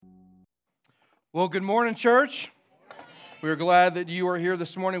Well, good morning, church. We're glad that you are here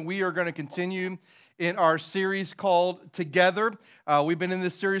this morning. We are going to continue in our series called Together. We've been in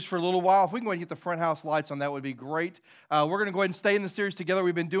this series for a little while. If we can go ahead and get the front house lights on, that would be great. We're going to go ahead and stay in the series together.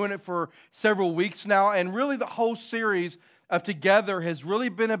 We've been doing it for several weeks now, and really the whole series of Together has really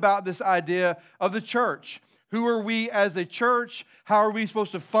been about this idea of the church. Who are we as a church? How are we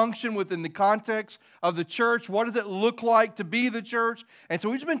supposed to function within the context of the church? What does it look like to be the church? And so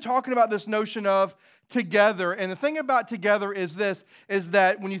we've just been talking about this notion of together. And the thing about together is this, is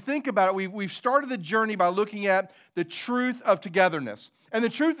that when you think about it, we've started the journey by looking at the truth of togetherness. And the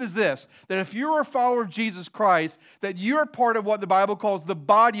truth is this, that if you're a follower of Jesus Christ, that you're part of what the Bible calls the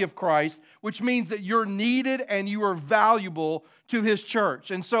body of Christ, which means that you're needed and you are valuable to His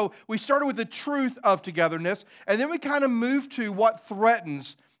church. And so we started with the truth of togetherness, and then we kind of moved to what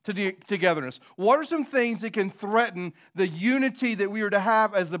threatens togetherness. What are some things that can threaten the unity that we are to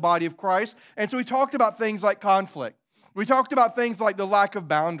have as the body of Christ? And so we talked about things like conflict. We talked about things like the lack of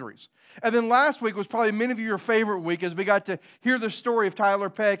boundaries. And then last week was probably many of your favorite week as we got to hear the story of Tyler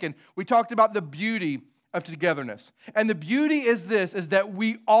Peck, and we talked about the beauty of togetherness. And the beauty is this, is that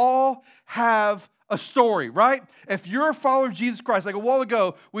we all have a story, right? If you're a follower of Jesus Christ, like a while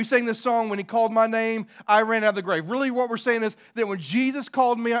ago, we sang this song, "When He Called My Name, I Ran Out of the Grave." Really what we're saying is that when Jesus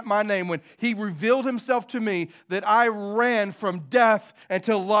called me my name, when He revealed Himself to me, that I ran from death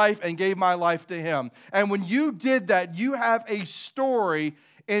into life and gave my life to Him. And when you did that, you have a story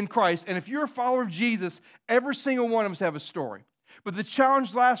in Christ. And if you're a follower of Jesus, every single one of us have a story. But the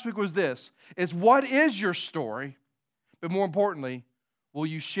challenge last week was this, is what is your story? But more importantly, will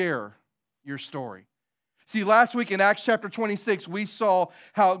you share your story? See, last week in Acts chapter 26, we saw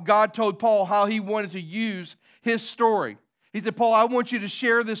how God told Paul how He wanted to use his story. He said, "Paul, I want you to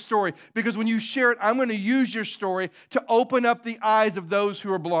share this story because when you share it, I'm going to use your story to open up the eyes of those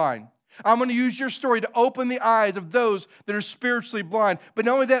who are blind. I'm going to use your story to open the eyes of those that are spiritually blind. But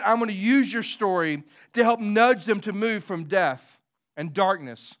not only that, I'm going to use your story to help nudge them to move from death and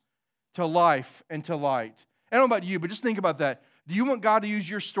darkness to life and to light." I don't know about you, but just think about that. Do you want God to use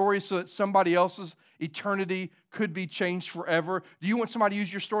your story so that somebody else's eternity could be changed forever? Do you want somebody to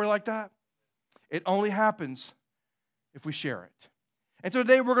use your story like that? It only happens if we share it. And so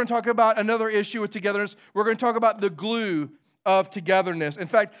today we're going to talk about another issue with togetherness. We're going to talk about the glue of togetherness. In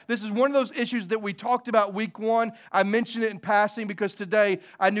fact, this is one of those issues that we talked about week one. I mentioned it in passing because today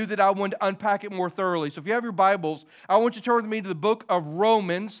I knew that I wanted to unpack it more thoroughly. So if you have your Bibles, I want you to turn with me to the book of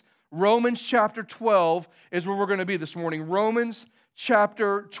Romans. Romans chapter 12 is where we're going to be this morning. Romans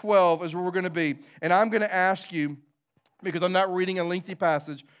chapter 12 is where we're going to be. And I'm going to ask you, because I'm not reading a lengthy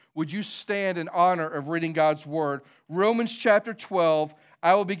passage, would you stand in honor of reading God's Word? Romans chapter 12,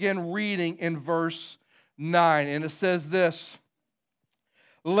 I will begin reading in verse 9. And it says this,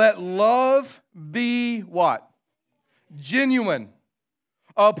 "Let love be" what? Genuine.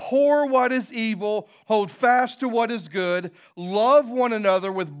 "Abhor what is evil, hold fast to what is good, love one another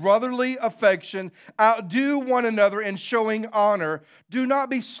with brotherly affection, outdo one another in showing honor. Do not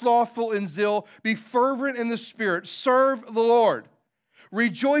be slothful in zeal, be fervent in the Spirit, serve the Lord.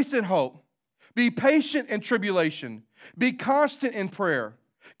 Rejoice in hope, be patient in tribulation, be constant in prayer.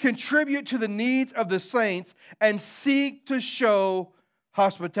 Contribute to the needs of the saints and seek to show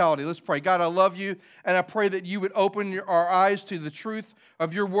hospitality." Let's pray. God, I love you, and I pray that you would open our eyes to the truth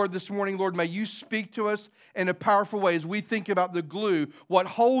of your word this morning. Lord, may you speak to us in a powerful way as we think about the glue, what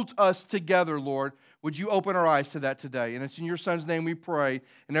holds us together, Lord. Would you open our eyes to that today? And it's in your Son's name we pray.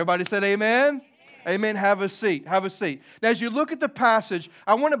 And everybody said amen? Amen. Have a seat. Have a seat. Now, as you look at the passage,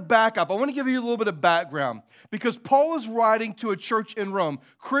 I want to back up. I want to give you a little bit of background because Paul is writing to a church in Rome,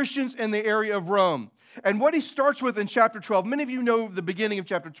 Christians in the area of Rome. And what he starts with in chapter 12, many of you know the beginning of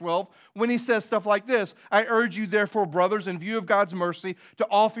chapter 12, when he says stuff like this, "I urge you, therefore, brothers, in view of God's mercy, to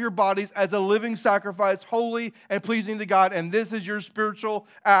offer your bodies as a living sacrifice, holy and pleasing to God, and this is your spiritual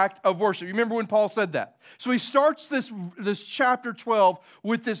act of worship." You remember when Paul said that? So he starts this chapter 12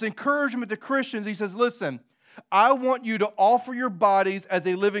 with this encouragement to Christians. He says, listen, I want you to offer your bodies as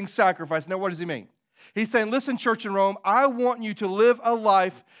a living sacrifice. Now, what does he mean? He's saying, listen, church in Rome, I want you to live a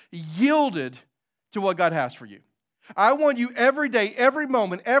life yielded to what God has for you. I want you every day, every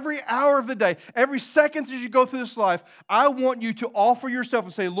moment, every hour of the day, every second as you go through this life, I want you to offer yourself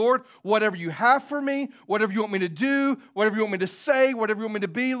and say, Lord, whatever you have for me, whatever you want me to do, whatever you want me to say, whatever you want me to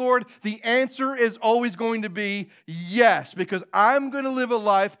be, Lord, the answer is always going to be yes, because I'm going to live a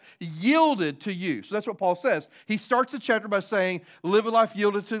life yielded to you. So that's what Paul says. He starts the chapter by saying, live a life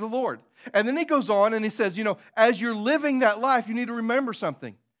yielded to the Lord. And then he goes on and he says, as you're living that life, you need to remember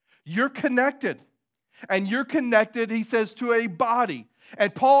something. You're connected. And you're connected, he says, to a body.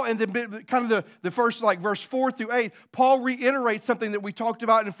 And Paul, and then kind of the first, like verse 4 through 8, Paul reiterates something that we talked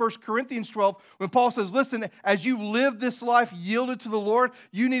about in 1 Corinthians 12 when Paul says, listen, as you live this life yielded to the Lord,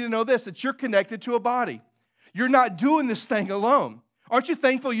 you need to know this, that you're connected to a body. You're not doing this thing alone. Aren't you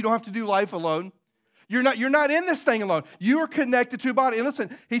thankful you don't have to do life alone? You're not in this thing alone. You are connected to a body. And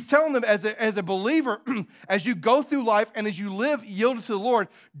listen, he's telling them as a believer, as you go through life and as you live yielded to the Lord,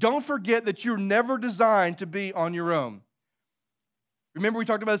 don't forget that you're never designed to be on your own. Remember we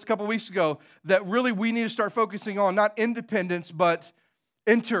talked about this a couple weeks ago, that really we need to start focusing on not independence, but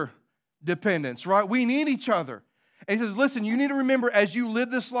interdependence, right? We need each other. And he says, listen, you need to remember as you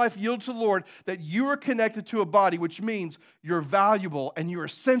live this life yielded to the Lord that you are connected to a body, which means you're valuable and you're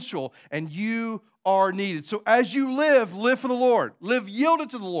essential and you are needed. So as you live for the Lord. Live yielded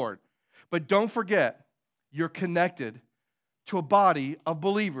to the Lord. But don't forget, you're connected to a body of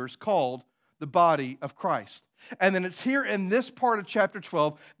believers called the body of Christ. And then it's here in this part of chapter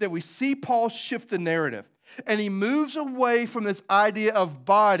 12 that we see Paul shift the narrative. And he moves away from this idea of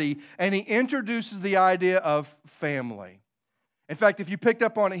body and he introduces the idea of family. In fact, if you picked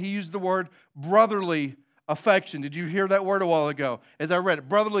up on it, he used the word brotherly affection. Did you hear that word a while ago as I read it?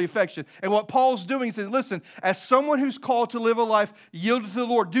 Brotherly affection. And what Paul's doing is saying, listen, as someone who's called to live a life yielded to the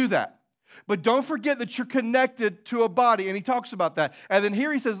Lord, do that. But don't forget that you're connected to a body, and he talks about that. And then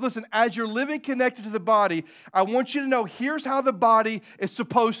here he says, listen, as you're living connected to the body, I want you to know here's how the body is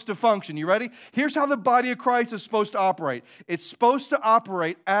supposed to function. You ready? Here's how the body of Christ is supposed to operate. It's supposed to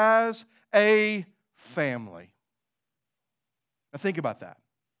operate as a family. Now think about that.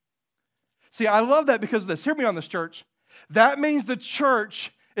 See, I love that because of this. Hear me on this, church. That means the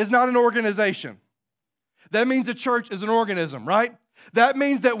church is not an organization. That means the church is an organism, right? That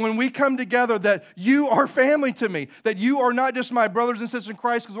means that when we come together, that you are family to me, that you are not just my brothers and sisters in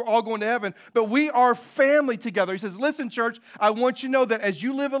Christ because we're all going to heaven, but we are family together. He says, listen, church, I want you to know that as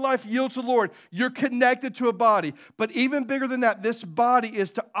you live a life yielded to the Lord, you're connected to a body. But even bigger than that, this body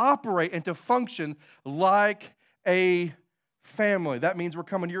is to operate and to function like a family. That means we're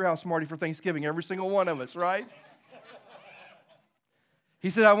coming to your house, Marty, for Thanksgiving, every single one of us, right? He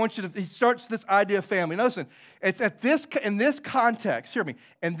said, I want you to, he starts this idea of family. Now listen, it's in this context, hear me,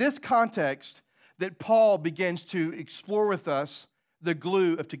 in this context that Paul begins to explore with us the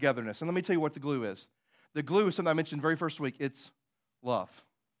glue of togetherness. And let me tell you what the glue is. The glue is something I mentioned very first week. It's love.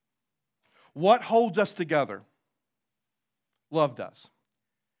 What holds us together? Love does.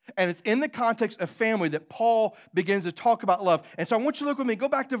 And it's in the context of family that Paul begins to talk about love. And so I want you to look with me. Go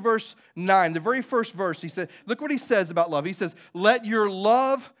back to verse 9, the very first verse. He said, look what he says about love. He says, let your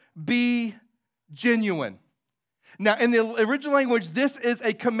love be genuine. Now, in the original language, this is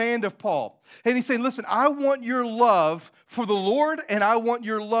a command of Paul. And he's saying, listen, I want your love for the Lord and I want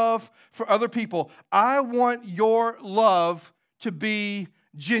your love for other people. I want your love to be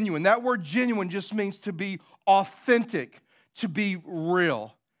genuine. That word genuine just means to be authentic, to be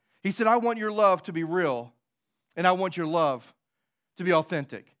real. He said, I want your love to be real, and I want your love to be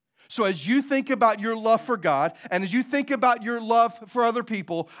authentic. So as you think about your love for God, and as you think about your love for other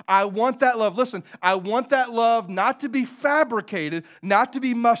people, I want that love. Listen, I want that love not to be fabricated, not to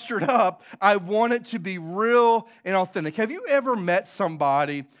be mustered up. I want it to be real and authentic. Have you ever met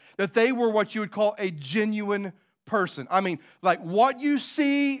somebody that they were what you would call a genuine person? I mean, like what you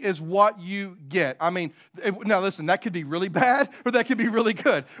see is what you get. I mean, now listen, that could be really bad or that could be really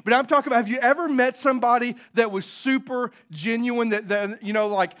good. But I'm talking about, have you ever met somebody that was super genuine, that you know,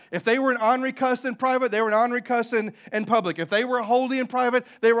 like if they were an ornery cuss in private, they were an ornery cuss in public. If they were holy in private,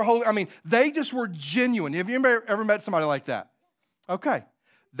 they were holy. I mean, they just were genuine. Have you ever met somebody like that? Okay,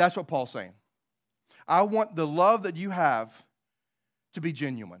 that's what Paul's saying. I want the love that you have to be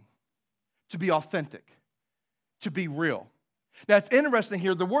genuine, to be authentic, to be real. Now, it's interesting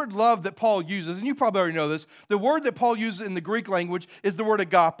here, the word love that Paul uses, and you probably already know this, the word that Paul uses in the Greek language is the word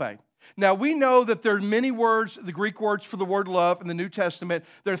agape. Now, we know that there are many words, the Greek words for the word love in the New Testament.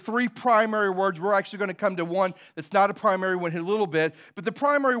 There are three primary words. We're actually going to come to one that's not a primary one here in a little bit. But the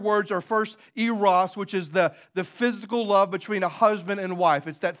primary words are first eros, which is the physical love between a husband and wife.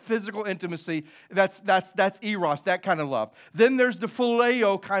 It's that physical intimacy. That's eros, that kind of love. Then there's the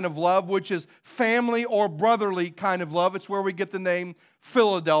phileo kind of love, which is family or brotherly kind of love. It's where we get the name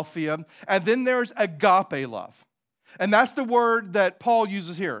Philadelphia. And then there's agape love. And that's the word that Paul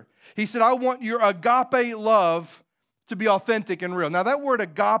uses here. He said, I want your agape love to be authentic and real. Now, that word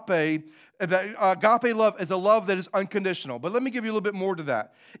agape love is a love that is unconditional. But let me give you a little bit more to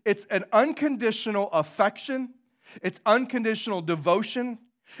that. It's an unconditional affection, it's unconditional devotion,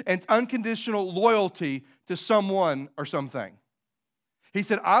 and it's unconditional loyalty to someone or something. He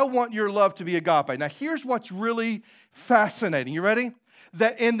said, I want your love to be agape. Now, here's what's really fascinating. You ready?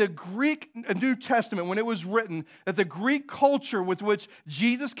 that in the Greek New Testament, when it was written, that the Greek culture with which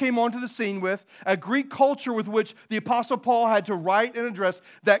Jesus came onto the scene with, a Greek culture with which the Apostle Paul had to write and address,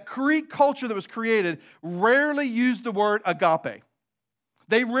 that Greek culture that was created rarely used the word agape.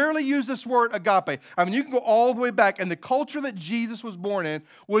 They rarely use this word agape. I mean, you can go all the way back, and the culture that Jesus was born in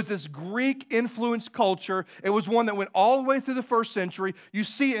was this Greek-influenced culture. It was one that went all the way through the first century. You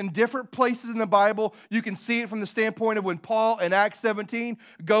see it in different places in the Bible. You can see it from the standpoint of when Paul in Acts 17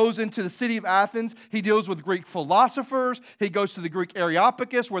 goes into the city of Athens. He deals with Greek philosophers. He goes to the Greek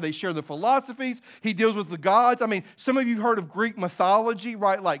Areopagus, where they share the philosophies. He deals with the gods. I mean, some of you have heard of Greek mythology,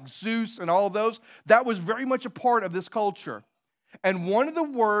 right, like Zeus and all of those. That was very much a part of this culture. And one of the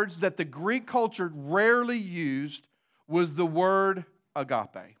words that the Greek culture rarely used was the word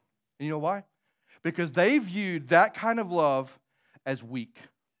agape. And you know why? Because they viewed that kind of love as weak.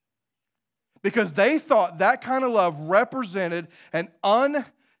 Because they thought that kind of love represented an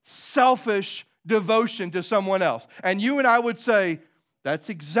unselfish devotion to someone else. And you and I would say, that's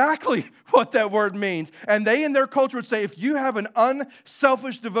exactly what that word means. And they in their culture would say, if you have an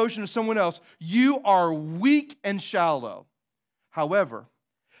unselfish devotion to someone else, you are weak and shallow. However,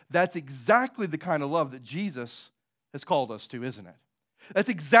 that's exactly the kind of love that Jesus has called us to, isn't it? That's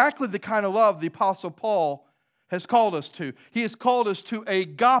exactly the kind of love the Apostle Paul has called us to. He has called us to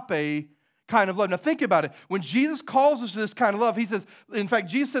agape kind of love. Now think about it. When Jesus calls us to this kind of love, he says, in fact,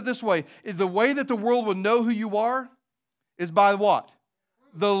 Jesus said this way, the way that the world will know who you are is by what?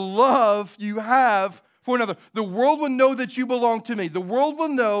 The love you have for another. The world will know that you belong to me. The world will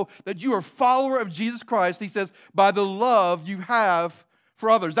know that you are a follower of Jesus Christ, he says, by the love you have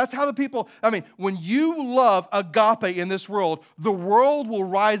for others. That's how the people, when you love agape in this world, the world will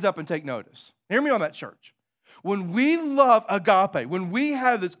rise up and take notice. Hear me on that, church. When we love agape, when we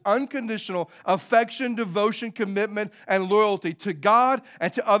have this unconditional affection, devotion, commitment, and loyalty to God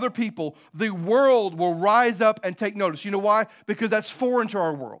and to other people, the world will rise up and take notice. You know why? Because that's foreign to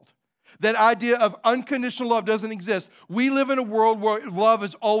our world. That idea of unconditional love doesn't exist. We live in a world where love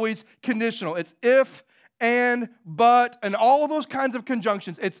is always conditional. It's if, and, but, and all of those kinds of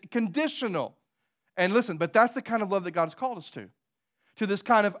conjunctions. It's conditional. And listen, but that's the kind of love that God has called us to this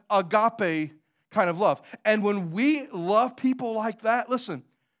kind of agape kind of love. And when we love people like that, listen,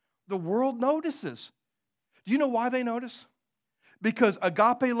 the world notices. Do you know why they notice? Because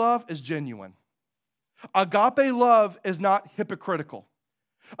agape love is genuine. Agape love is not hypocritical.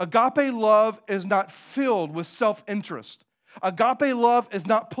 Agape love is not filled with self-interest. Agape love is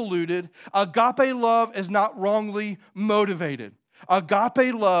not polluted. Agape love is not wrongly motivated.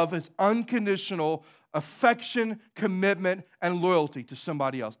 Agape love is unconditional affection, commitment, and loyalty to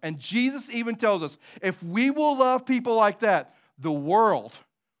somebody else. And Jesus even tells us, if we will love people like that, the world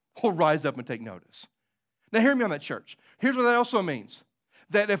will rise up and take notice. Now hear me on that, church. Here's what that also means.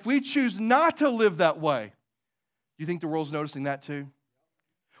 That if we choose not to live that way, do you think the world's noticing that too?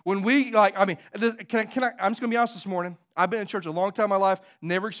 When we, I'm just going to be honest this morning. I've been in church a long time in my life,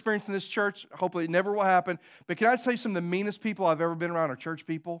 never experienced in this church. Hopefully it never will happen. But can I tell you some of the meanest people I've ever been around are church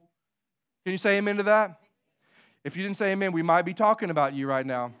people? Can you say amen to that? If you didn't say amen, we might be talking about you right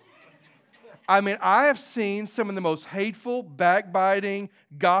now. I have seen some of the most hateful, backbiting,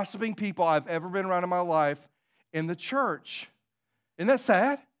 gossiping people I've ever been around in my life in the church. Isn't that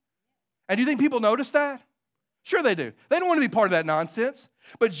sad? And do you think people notice that? Sure they do. They don't want to be part of that nonsense.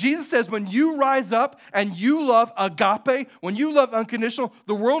 But Jesus says when you rise up and you love agape, when you love unconditional,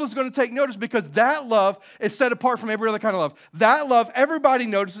 the world is going to take notice because that love is set apart from every other kind of love. That love, everybody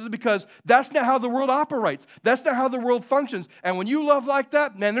notices because that's not how the world operates. That's not how the world functions. And when you love like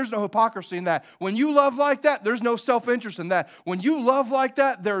that, man, there's no hypocrisy in that. When you love like that, there's no self-interest in that. When you love like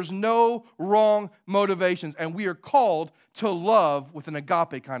that, there's no wrong motivations. And we are called to love with an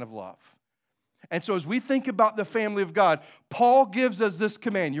agape kind of love. And so as we think about the family of God, Paul gives us this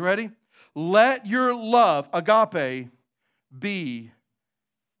command. You ready? Let your love, agape, be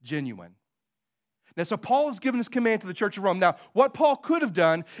genuine. Now, so Paul has given this command to the church of Rome. Now, what Paul could have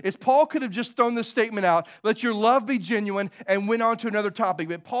done is Paul could have just thrown this statement out, let your love be genuine, and went on to another topic.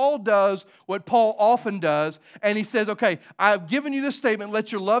 But Paul does what Paul often does, and he says, okay, I've given you this statement,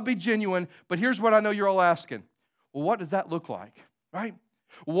 let your love be genuine, but here's what I know you're all asking. Well, what does that look like, right?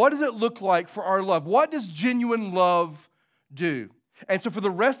 What does it look like for our love? What does genuine love do? And so for the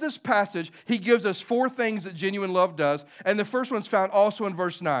rest of this passage, he gives us 4 things that genuine love does. And the first one's found also in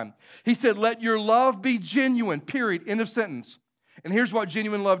verse 9. He said, let your love be genuine, period, end of sentence. And here's what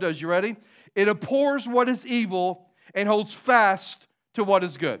genuine love does. You ready? It abhors what is evil and holds fast to what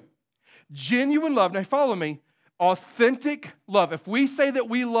is good. Genuine love, now follow me, authentic love, if we say that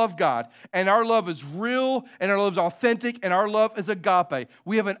we love God and our love is real and our love is authentic and our love is agape,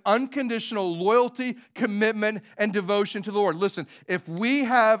 we have an unconditional loyalty, commitment, and devotion to the Lord. Listen, if we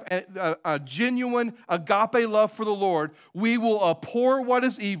have a genuine agape love for the Lord, we will abhor what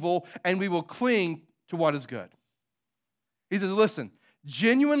is evil and we will cling to what is good. He says, listen,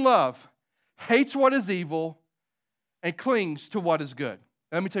 genuine love hates what is evil and clings to what is good.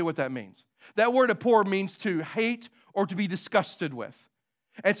 Let me tell you what that means. That word abhor means to hate or to be disgusted with.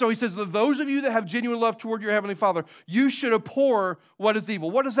 And so he says, those of you that have genuine love toward your Heavenly Father, you should abhor what is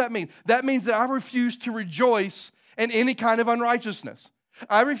evil. What does that mean? That means that I refuse to rejoice in any kind of unrighteousness.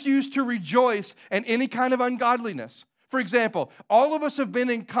 I refuse to rejoice in any kind of ungodliness. For example, all of us have been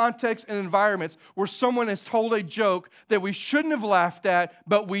in contexts and environments where someone has told a joke that we shouldn't have laughed at,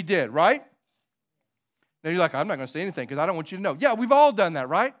 but we did, right? Now you're like, I'm not going to say anything because I don't want you to know. Yeah, we've all done that,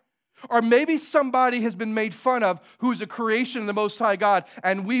 right? Or maybe somebody has been made fun of who is a creation of the Most High God,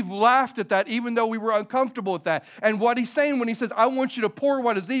 and we've laughed at that even though we were uncomfortable with that. And what he's saying when he says, I want you to abhor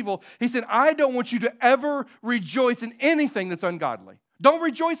what is evil, he said, I don't want you to ever rejoice in anything that's ungodly. Don't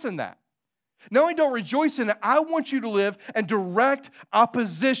rejoice in that. Not only don't rejoice in it, I want you to live in direct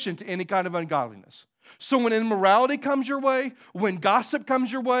opposition to any kind of ungodliness. So when immorality comes your way, when gossip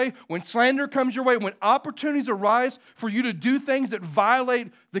comes your way, when slander comes your way, when opportunities arise for you to do things that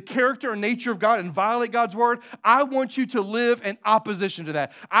violate the character and nature of God and violate God's word, I want you to live in opposition to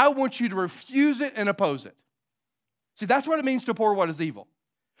that. I want you to refuse it and oppose it. See, that's what it means to abhor what is evil.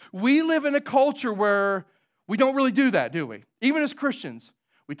 We live in a culture where we don't really do that, do we? Even as Christians.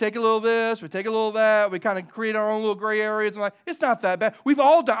 We take a little of this, we take a little of that, we kind of create our own little gray areas. And like, it's not that bad. We've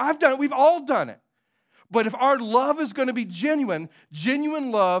all done it. I've done it. We've all done it. But if our love is going to be genuine,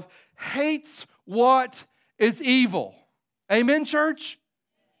 genuine love hates what is evil. Amen, church?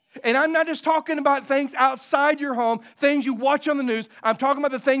 And I'm not just talking about things outside your home, things you watch on the news. I'm talking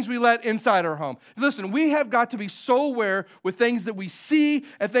about the things we let inside our home. Listen, we have got to be so aware with things that we see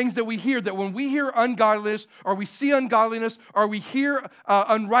and things that we hear that when we hear ungodliness or we see ungodliness or we hear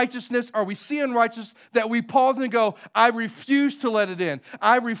unrighteousness or we see unrighteousness, that we pause and go, I refuse to let it in.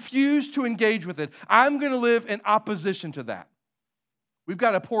 I refuse to engage with it. I'm going to live in opposition to that. We've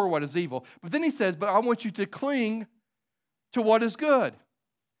got to abhor what is evil. But then he says, but I want you to cling to what is good.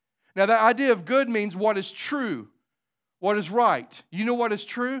 Now, that idea of good means what is true, what is right. You know what is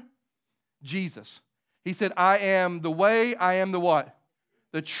true? Jesus. He said, I am the way, I am the what?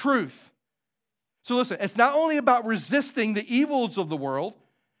 The truth. So listen, it's not only about resisting the evils of the world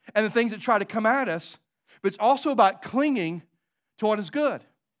and the things that try to come at us, but it's also about clinging to what is good,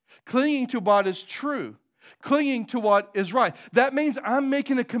 clinging to what is true, clinging to what is right. That means I'm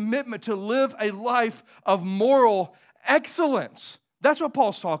making a commitment to live a life of moral excellence. That's what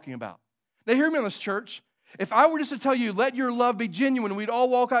Paul's talking about. Now, hear me on this, church. If I were just to tell you, let your love be genuine, we'd all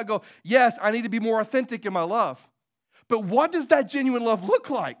walk out and go, yes, I need to be more authentic in my love. But what does that genuine love look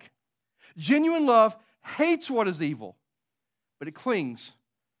like? Genuine love hates what is evil, but it clings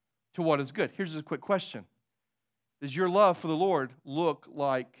to what is good. Here's a quick question. Does your love for the Lord look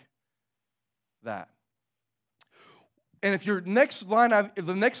like that? And if your next line, if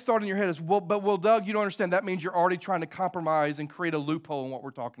the next thought in your head is, well, Doug, you don't understand. That means you're already trying to compromise and create a loophole in what we're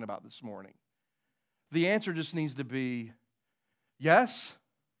talking about this morning. The answer just needs to be yes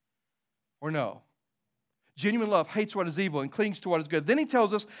or no. Genuine love hates what is evil and clings to what is good. Then he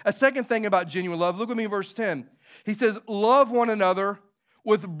tells us a second thing about genuine love. Look with me in verse 10. He says, love one another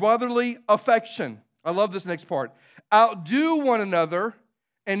with brotherly affection. I love this next part. Outdo one another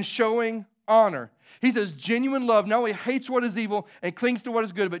in showing honor. He says genuine love not only hates what is evil and clings to what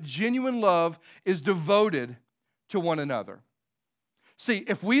is good, but genuine love is devoted to one another. See,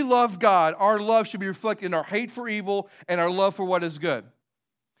 if we love God, our love should be reflected in our hate for evil and our love for what is good.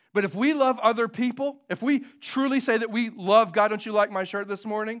 But if we love other people, if we truly say that we love God, don't you like my shirt this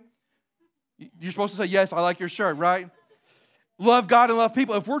morning? You're supposed to say, yes, I like your shirt, right? Love God and love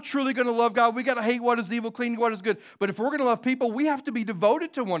people. If we're truly going to love God, we got to hate what is evil, cling to what is good. But if we're going to love people, we have to be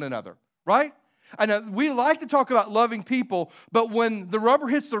devoted to one another, right? And we like to talk about loving people, but when the rubber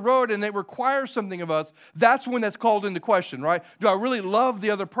hits the road and they require something of us, that's when that's called into question, right? Do I really love the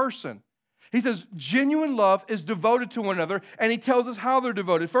other person? He says genuine love is devoted to one another, and he tells us how they're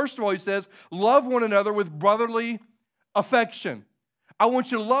devoted. First of all, he says, love one another with brotherly affection. I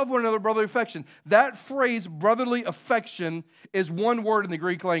want you to love one another with brotherly affection. That phrase, brotherly affection, is one word in the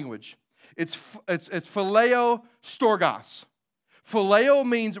Greek language. It's phileo storgos. Phileo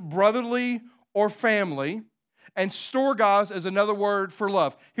means brotherly or family, and storgos is another word for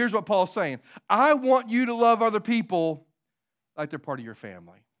love. Here's what Paul's saying. I want you to love other people like they're part of your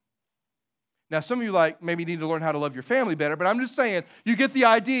family. Now, some of you maybe need to learn how to love your family better, but I'm just saying, you get the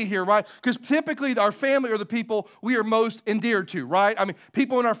idea here, right? Because typically our family are the people we are most endeared to, right? I mean,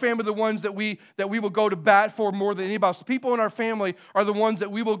 people in our family are the ones that we will go to bat for more than anybody else. So people in our family are the ones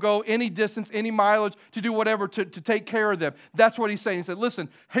that we will go any distance, any mileage to do whatever to take care of them. That's what he's saying. He said, listen,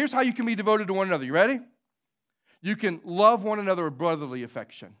 here's how you can be devoted to one another. You ready? You can love one another with brotherly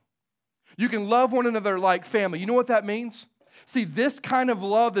affection. You can love one another like family. You know what that means? See, this kind of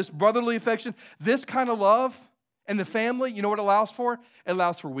love, this brotherly affection, this kind of love in the family, you know what it allows for? It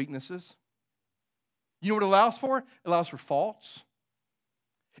allows for weaknesses. You know what it allows for? It allows for faults.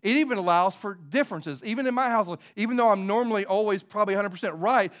 It even allows for differences. Even in my household, even though I'm normally always probably 100%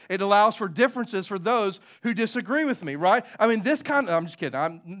 right, it allows for differences for those who disagree with me, right? I mean, I'm just kidding,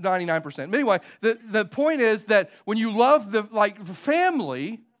 I'm 99%. But anyway, the point is that when you love the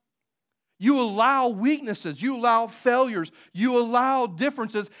family, you allow weaknesses, you allow failures, you allow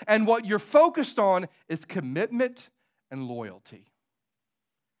differences, and what you're focused on is commitment and loyalty.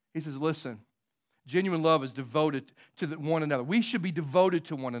 He says, listen, genuine love is devoted to one another. We should be devoted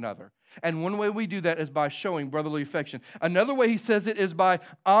to one another. And one way we do that is by showing brotherly affection. Another way he says it is by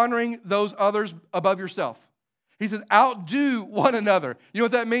honoring those others above yourself. He says, outdo one another. You know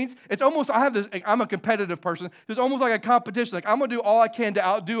what that means? It's almost, I'm a competitive person. There's almost like a competition. Like, I'm going to do all I can to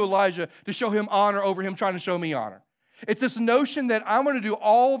outdo Elijah to show him honor over him trying to show me honor. It's this notion that I'm going to do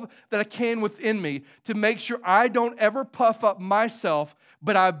all that I can within me to make sure I don't ever puff up myself,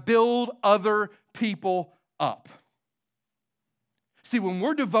 but I build other people up. See, when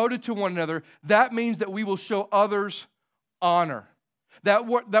we're devoted to one another, that means that we will show others honor. That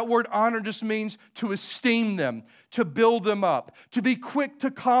word honor just means to esteem them, to build them up, to be quick to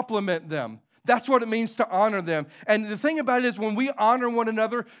compliment them. That's what it means to honor them. And the thing about it is when we honor one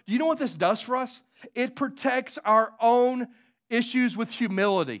another, do you know what this does for us? It protects our own issues with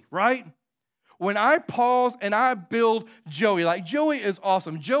humility, right? When I pause and I build Joey, like Joey is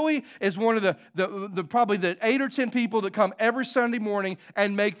awesome. Joey is one of the probably the 8 or 10 people that come every Sunday morning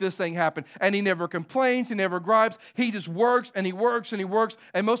and make this thing happen. And he never complains, he never gripes. He just works and he works and he works.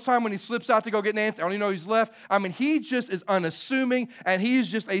 And most of the time when he slips out to go get Nancy, I don't even know he's left. I mean, he just is unassuming and he's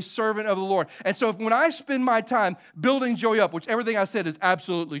just a servant of the Lord. And so when I spend my time building Joey up, which everything I said is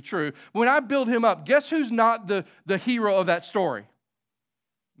absolutely true, when I build him up, guess who's not the hero of that story?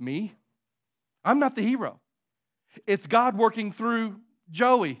 Me. I'm not the hero. It's God working through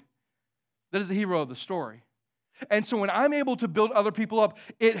Joey that is the hero of the story. And so when I'm able to build other people up,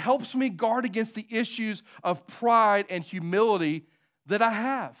 it helps me guard against the issues of pride and humility that I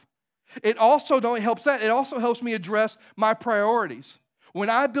have. It also not only helps that, it also helps me address my priorities. When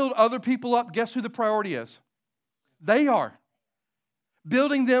I build other people up, guess who the priority is? They are.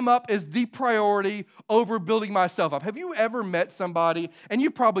 Building them up is the priority over building myself up. Have you ever met somebody, and you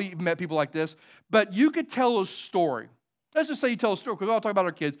probably met people like this, but you could tell a story. Let's just say you tell a story, because we all talk about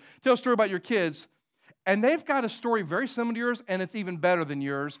our kids. Tell a story about your kids, and they've got a story very similar to yours, and it's even better than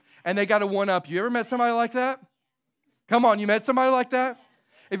yours, and they got to one-up you. You ever met somebody like that? Come on, you met somebody like that?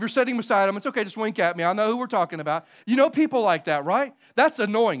 If you're sitting beside them, it's okay, just wink at me. I know who we're talking about. You know people like that, right? That's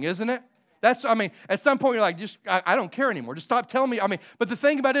annoying, isn't it? At some point you're like, I don't care anymore. Just stop telling me. But the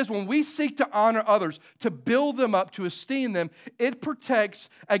thing about it is when we seek to honor others, to build them up, to esteem them, it protects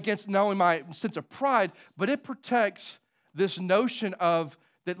against not only my sense of pride, but it protects this notion of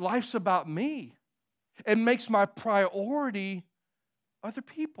that life's about me. It makes my priority other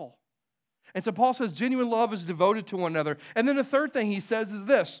people. And so Paul says genuine love is devoted to one another. And then the third thing he says is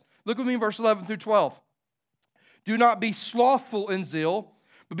this. Look with me in verse 11 through 12. Do not be slothful in zeal,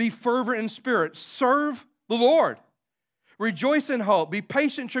 but be fervent in spirit. Serve the Lord. Rejoice in hope. Be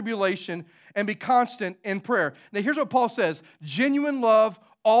patient in tribulation, and be constant in prayer. Now here's what Paul says. Genuine love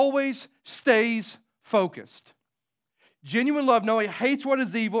always stays focused. Genuine love not only hates what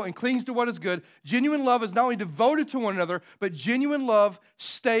is evil and clings to what is good. Genuine love is not only devoted to one another, but genuine love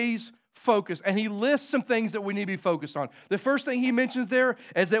stays focused. And he lists some things that we need to be focused on. The first thing he mentions there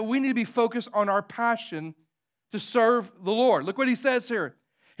is that we need to be focused on our passion to serve the Lord. Look what he says here.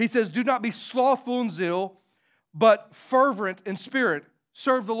 He says, do not be slothful in zeal, but fervent in spirit.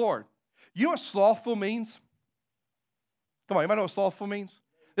 Serve the Lord. You know what slothful means? Come on, you might know what slothful means?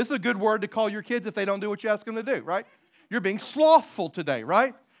 This is a good word to call your kids if they don't do what you ask them to do, right? You're being slothful today,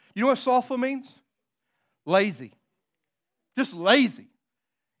 right? You know what slothful means? Lazy. Just lazy.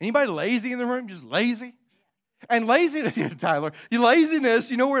 Anybody lazy in the room? Just lazy? And laziness, Tyler,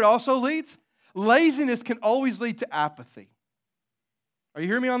 laziness, you know where it also leads? Laziness can always lead to apathy. Are you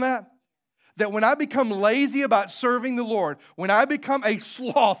hearing me on that? that when I become lazy about serving the Lord, when I become a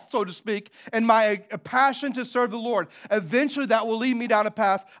sloth, so to speak, and my passion to serve the Lord, eventually that will lead me down a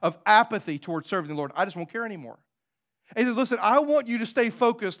path of apathy towards serving the Lord. I just won't care anymore. And he says, listen, I want you to stay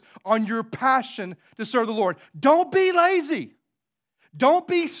focused on your passion to serve the Lord. Don't be lazy. Don't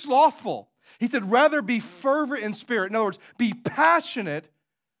be slothful. He said, rather be fervent in spirit. In other words, be passionate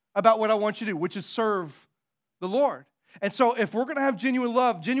about what I want you to do, which is serve the Lord. And so if we're going to have genuine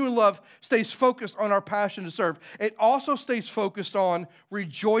love stays focused on our passion to serve. It also stays focused on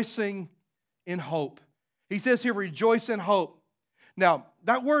rejoicing in hope. He says here, rejoice in hope. Now,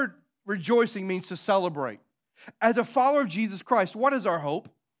 that word rejoicing means to celebrate. As a follower of Jesus Christ, what is our hope?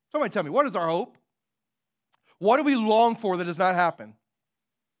 Somebody tell me, what is our hope? What do we long for that has not happened?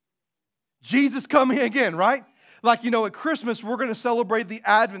 Jesus coming again, right? Like, at Christmas, we're going to celebrate the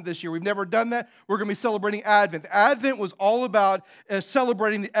Advent this year. We've never done that. We're going to be celebrating Advent. Advent was all about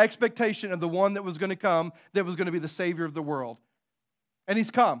celebrating the expectation of the one that was going to come, that was going to be the Savior of the world. And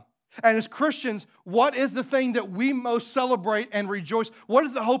He's come. And as Christians, what is the thing that we most celebrate and rejoice? What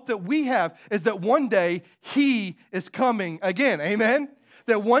is the hope that we have? Is that one day He is coming again. Amen?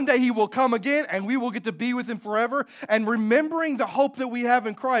 That one day He will come again and we will get to be with Him forever. And remembering the hope that we have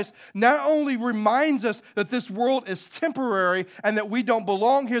in Christ not only reminds us that this world is temporary and that we don't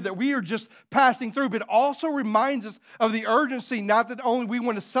belong here, that we are just passing through, but also reminds us of the urgency, not that only we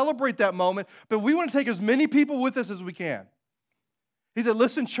want to celebrate that moment, but we want to take as many people with us as we can. He said,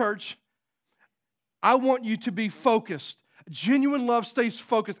 listen, church, I want you to be focused. Genuine love stays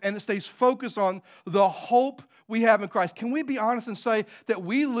focused, and it stays focused on the hope we have in Christ. Can we be honest and say that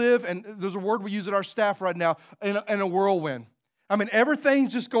we live, and there's a word we use at our staff right now, in a whirlwind? I mean,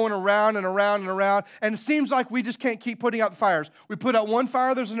 everything's just going around and around and around, and it seems like we just can't keep putting out fires. We put out one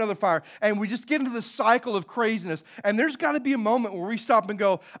fire, there's another fire, and we just get into this cycle of craziness. And there's got to be a moment where we stop and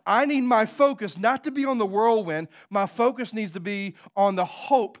go, I need my focus not to be on the whirlwind. My focus needs to be on the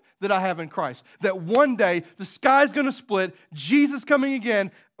hope that I have in Christ. That one day, the sky's going to split, Jesus coming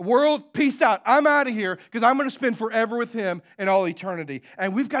again, world, peace out. I'm out of here because I'm going to spend forever with Him in all eternity.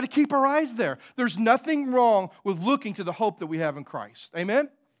 And we've got to keep our eyes there. There's nothing wrong with looking to the hope that we have in Christ. Amen?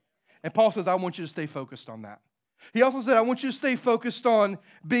 And Paul says, I want you to stay focused on that. He also said, I want you to stay focused on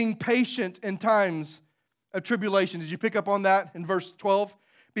being patient in times of tribulation. Did you pick up on that in verse 12?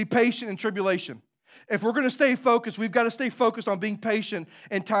 Be patient in tribulation. If we're going to stay focused, we've got to stay focused on being patient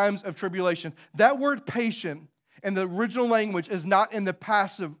in times of tribulation. That word patient in the original language is not in the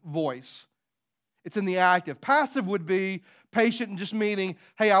passive voice. It's in the active. Passive would be patient and just meaning,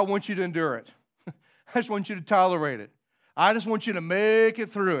 hey, I want you to endure it. I just want you to tolerate it. I just want you to make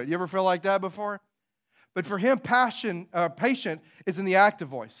it through it. You ever feel like that before? But for him, patient is in the active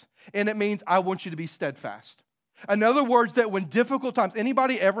voice. And it means I want you to be steadfast. In other words, that when difficult times,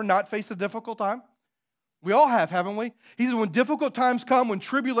 anybody ever not face a difficult time? We all have, haven't we? He says, when difficult times come, when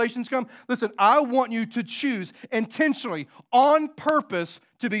tribulations come, listen, I want you to choose intentionally, on purpose,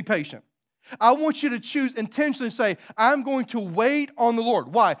 to be patient. I want you to choose intentionally to say, I'm going to wait on the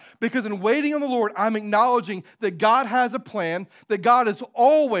Lord. Why? Because in waiting on the Lord, I'm acknowledging that God has a plan, that God is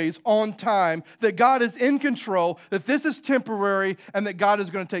always on time, that God is in control, that this is temporary, and that God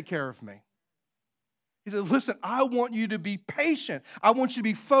is going to take care of me. He said, listen, I want you to be patient. I want you to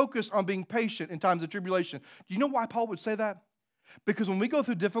be focused on being patient in times of tribulation. Do you know why Paul would say that? Because when we go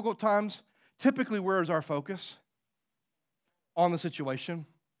through difficult times, typically where is our focus? On the situation,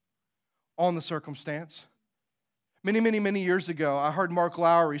 on the circumstance. Many years ago, I heard Mark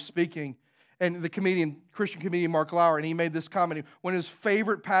Lowry speaking, and the Christian comedian Mark Lowry, and he made this comment. One of his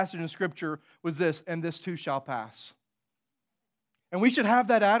favorite passages in Scripture was this, and this too shall pass. And we should have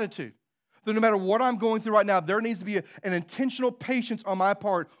that attitude. That no matter what I'm going through right now, there needs to be an intentional patience on my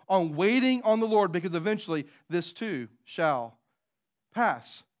part on waiting on the Lord, because eventually this too shall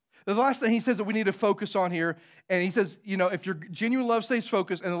pass. The last thing he says that we need to focus on here, and he says, if your genuine love stays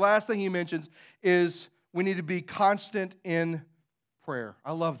focused, and the last thing he mentions is we need to be constant in prayer.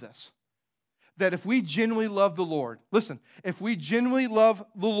 I love this. That if we genuinely love the Lord, listen, if we genuinely love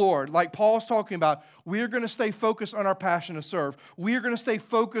the Lord, like Paul's talking about, we are going to stay focused on our passion to serve. We are going to stay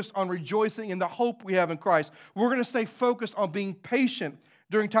focused on rejoicing in the hope we have in Christ. We're going to stay focused on being patient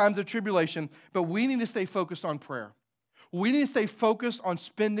during times of tribulation, but we need to stay focused on prayer. We need to stay focused on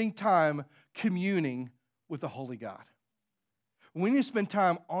spending time communing with the Holy God. We need to spend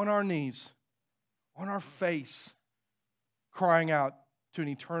time on our knees, on our face, crying out to an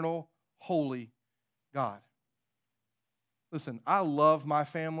eternal, holy God. Listen, I love my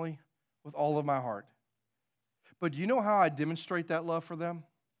family with all of my heart. But do you know how I demonstrate that love for them?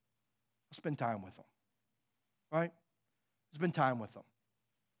 I spend time with them. Right? Spend time with them.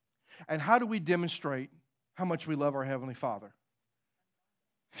 And how do we demonstrate how much we love our Heavenly Father?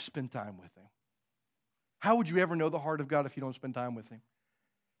 Spend time with Him. How would you ever know the heart of God if you don't spend time with Him?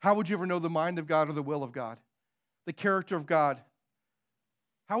 How would you ever know the mind of God or the will of God? The character of God?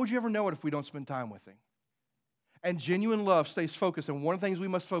 How would you ever know it if we don't spend time with Him? And genuine love stays focused. And one of the things we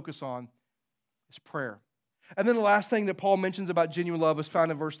must focus on is prayer. And then the last thing that Paul mentions about genuine love is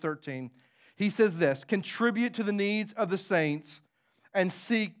found in verse 13. He says this, contribute to the needs of the saints and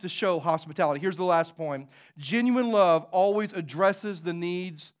seek to show hospitality. Here's the last point. Genuine love always addresses the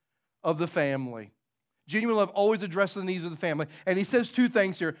needs of the family. Genuine love always addresses the needs of the family. And he says two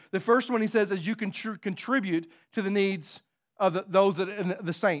things here. The first one he says is you can contribute to the needs of those that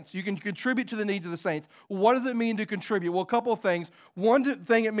the saints. You can contribute to the needs of the saints. What does it mean to contribute? Well, a couple of things. One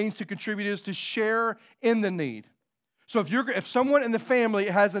thing it means to contribute is to share in the need. So if someone in the family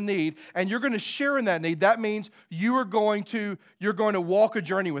has a need and you're going to share in that need, that means you're going to walk a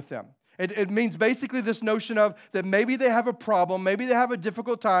journey with them. It means basically this notion of that maybe they have a problem, maybe they have a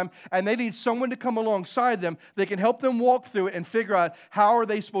difficult time, and they need someone to come alongside them that can help them walk through it and figure out how are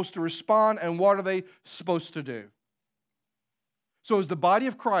they supposed to respond and what are they supposed to do. So as the body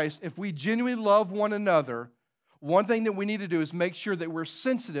of Christ, if we genuinely love one another, one thing that we need to do is make sure that we're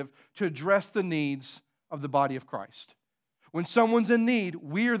sensitive to address the needs of the body of Christ. When someone's in need,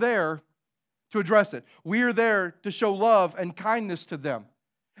 we are there to address it. We are there to show love and kindness to them.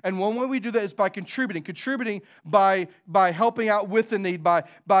 And one way we do that is by contributing by helping out with the need, by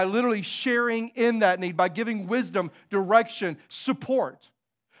literally sharing in that need, by giving wisdom, direction, support.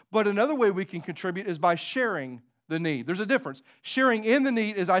 But another way we can contribute is by sharing the need. There's a difference. Sharing in the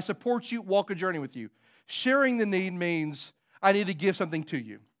need is I support you, walk a journey with you. Sharing the need means I need to give something to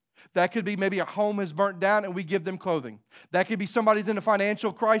you. That could be maybe a home has burnt down and we give them clothing. That could be somebody's in a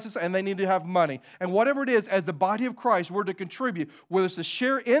financial crisis and they need to have money. And whatever it is, as the body of Christ, we're to contribute, whether it's to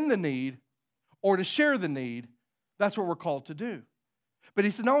share in the need or to share the need, that's what we're called to do. But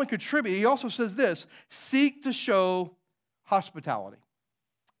he said not only contribute, he also says this, seek to show hospitality.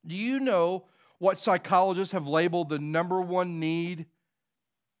 Do you know what psychologists have labeled the number one need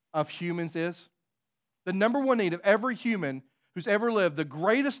of humans is? The number one need of every human who's ever lived, the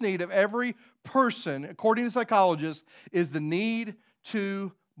greatest need of every person, according to psychologists, is the need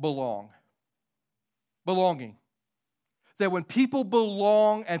to belong. Belonging. That when people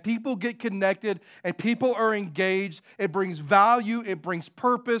belong and people get connected and people are engaged, it brings value, it brings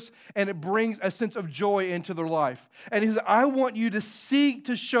purpose, and it brings a sense of joy into their life. And he says, I want you to seek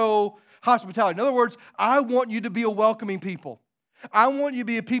to show hospitality. In other words, I want you to be a welcoming people. I want you to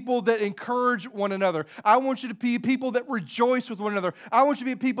be a people that encourage one another. I want you to be people that rejoice with one another. I want you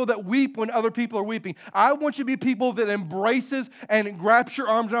to be people that weep when other people are weeping. I want you to be people that embraces and grabs your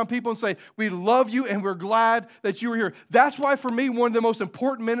arms around people and say, we love you and we're glad that you are here. That's why for me, one of the most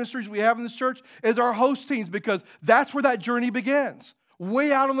important ministries we have in this church is our host teams, because that's where that journey begins,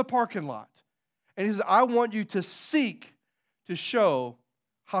 way out on the parking lot. And he says, I want you to seek to show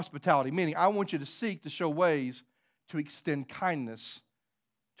hospitality, meaning I want you to seek to show ways to extend kindness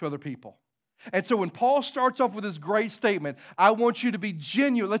to other people. And so when Paul starts off with this great statement, I want you to be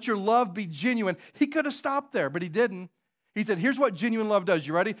genuine, let your love be genuine, he could have stopped there, but he didn't. He said, here's what genuine love does.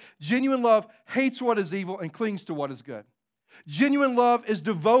 You ready? Genuine love hates what is evil and clings to what is good. Genuine love is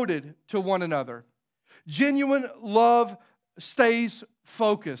devoted to one another. Genuine love stays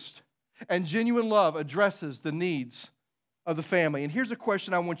focused. And genuine love addresses the needs of the family. And here's a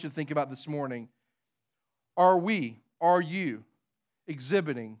question I want you to think about this morning. Are you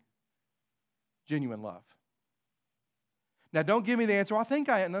exhibiting genuine love? Now, don't give me the answer, well, I think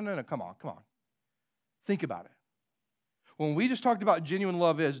I am. No, come on. Think about it. When we just talked about genuine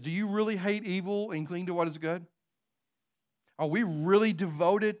love do you really hate evil and cling to what is good? Are we really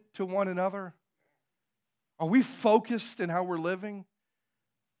devoted to one another? Are we focused in how we're living?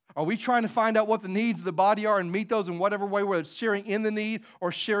 Are we trying to find out what the needs of the body are and meet those in whatever way, whether it's sharing in the need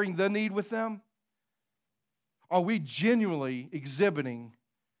or sharing the need with them? Are we genuinely exhibiting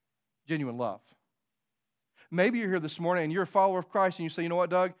genuine love? Maybe you're here this morning and you're a follower of Christ and you say, you know what,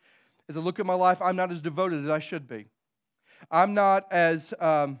 Doug? As I look at my life, I'm not as devoted as I should be. I'm not as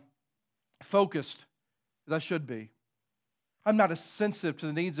focused as I should be. I'm not as sensitive to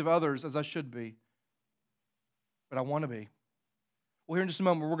the needs of others as I should be. But I want to be. Well, here in just a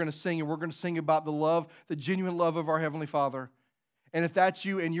moment, we're going to sing, and we're going to sing about the love, the genuine love of our Heavenly Father. And if that's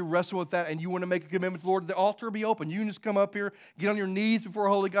you and you wrestle with that and you want to make a commitment to the Lord, the altar will be open. You can just come up here, get on your knees before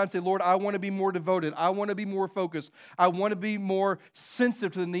Holy God and say, Lord, I want to be more devoted. I want to be more focused. I want to be more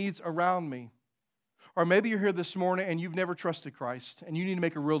sensitive to the needs around me. Or maybe you're here this morning and you've never trusted Christ and you need to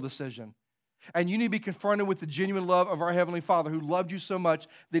make a real decision. And you need to be confronted with the genuine love of our Heavenly Father who loved you so much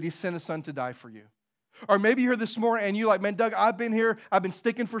that He sent His Son to die for you. Or maybe you're here this morning and you're like, man, Doug, I've been here, I've been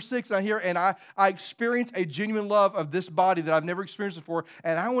sticking for 6, and I experience a genuine love of this body that I've never experienced before,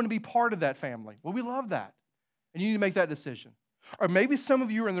 and I want to be part of that family. Well, we love that. And you need to make that decision. Or maybe some of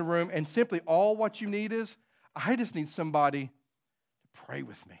you are in the room and simply all what you need is, I just need somebody to pray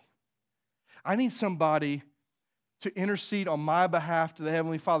with me. I need somebody to intercede on my behalf to the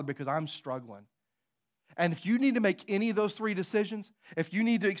Heavenly Father because I'm struggling. And if you need to make any of those 3 decisions, if you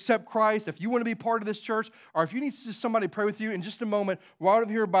need to accept Christ, if you want to be part of this church, or if you need just somebody to pray with you, in just a moment, right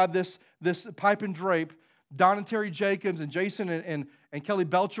over here by this pipe and drape, Don and Terry Jacobs and Jason and Kelly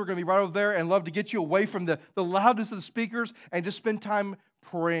Belcher are going to be right over there and love to get you away from the loudness of the speakers and just spend time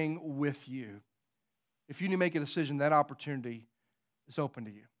praying with you. If you need to make a decision, that opportunity is open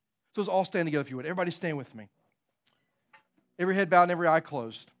to you. So let's all stand together if you would. Everybody stand with me. Every head bowed and every eye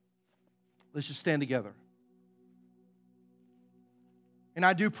closed. Let's just stand together. And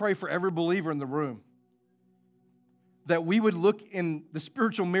I do pray for every believer in the room that we would look in the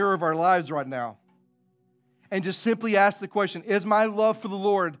spiritual mirror of our lives right now and just simply ask the question, is my love for the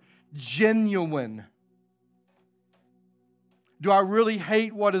Lord genuine? Do I really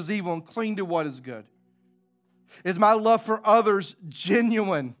hate what is evil and cling to what is good? Is my love for others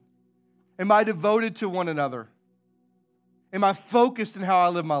genuine? Am I devoted to one another? Am I focused in how I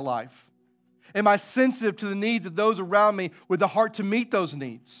live my life? Am I sensitive to the needs of those around me with the heart to meet those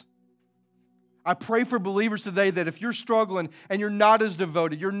needs? I pray for believers today that if you're struggling and you're not as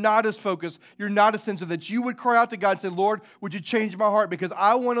devoted, you're not as focused, you're not as sensitive, that you would cry out to God and say, Lord, would you change my heart? Because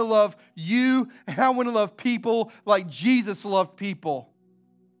I want to love you and I want to love people like Jesus loved people.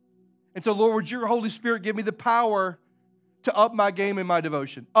 And so, Lord, would your Holy Spirit give me the power to up my game in my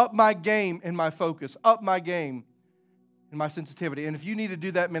devotion, up my game in my focus, up my game in my sensitivity. And if you need to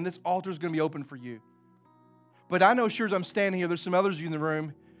do that, man, this altar is going to be open for you. But I know sure as I'm standing here, there's some others of you in the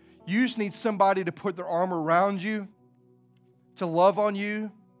room, you just need somebody to put their arm around you, to love on you,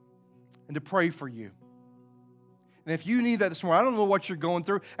 and to pray for you. And if you need that this morning, I don't know what you're going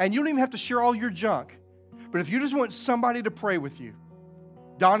through, and you don't even have to share all your junk. But if you just want somebody to pray with you,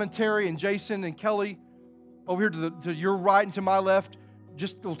 Don and Terry and Jason and Kelly, over here to your right and to my left,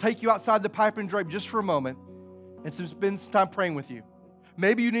 will take you outside the pipe and drape just for a moment and spend some time praying with you.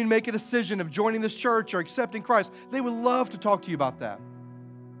 Maybe you need to make a decision of joining this church or accepting Christ. They would love to talk to you about that.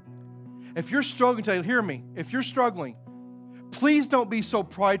 If you're struggling today, hear me. If you're struggling, please don't be so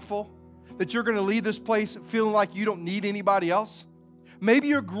prideful that you're going to leave this place feeling like you don't need anybody else. Maybe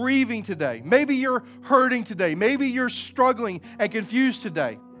you're grieving today. Maybe you're hurting today. Maybe you're struggling and confused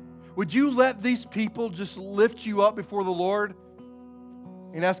today. Would you let these people just lift you up before the Lord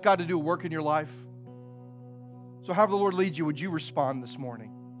and ask God to do a work in your life? So however the Lord leads you, would you respond this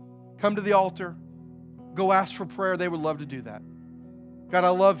morning? Come to the altar. Go ask for prayer. They would love to do that. God, I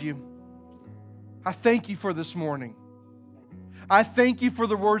love you. I thank you for this morning. I thank you for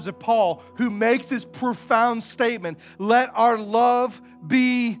the words of Paul, who makes this profound statement, let our love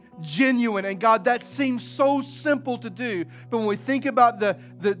be genuine. And God, that seems so simple to do, but when we think about the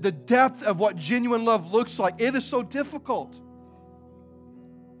depth of what genuine love looks like, it is so difficult.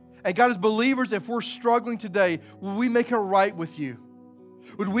 And God, as believers, if we're struggling today, will we make it right with you?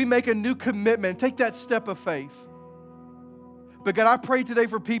 Would we make a new commitment, take that step of faith? But God, I pray today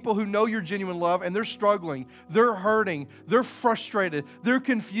for people who know your genuine love and they're struggling, they're hurting, they're frustrated, they're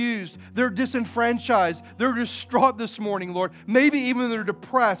confused, they're disenfranchised, they're distraught this morning, Lord. Maybe even they're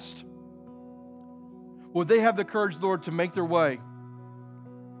depressed. Would they have the courage, Lord, to make their way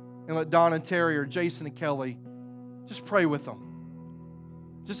and let Don and Terry or Jason and Kelly just pray with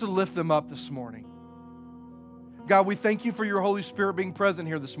them, just to lift them up this morning. God, we thank you for your Holy Spirit being present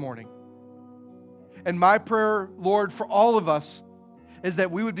here this morning. And my prayer, Lord, for all of us is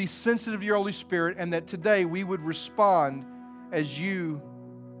that we would be sensitive to your Holy Spirit and that today we would respond as you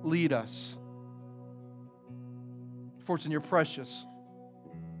lead us. For it's in your precious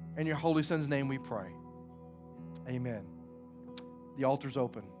and your Holy Son's name we pray. Amen. The altar's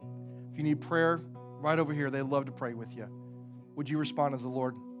open. If you need prayer, right over here, they'd love to pray with you. Would you respond as the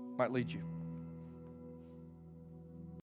Lord might lead you?